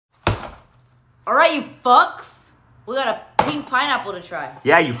Alright, you fucks. We got a pink pineapple to try.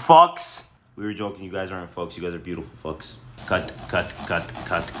 Yeah, you fucks. We were joking. You guys aren't fucks. You guys are beautiful fucks. Cut.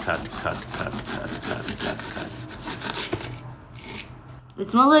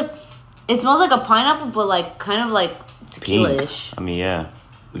 It smells like a pineapple, but like kind of like tequila-ish. I mean, yeah.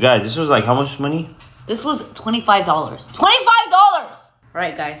 Guys, this was like how much money? This was $25. $25!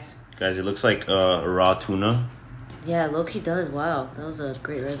 Alright, guys. Guys, it looks like raw tuna. Yeah, low-key does. Wow, that was a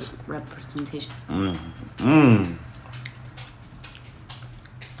great representation.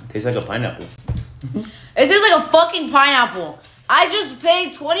 Tastes like a pineapple. It tastes like a fucking pineapple. I just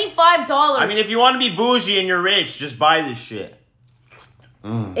paid $25. I mean, if you want to be bougie and you're rich, just buy this shit.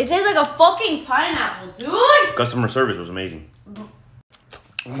 It tastes like a fucking pineapple, dude. Customer service was amazing.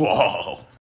 Whoa.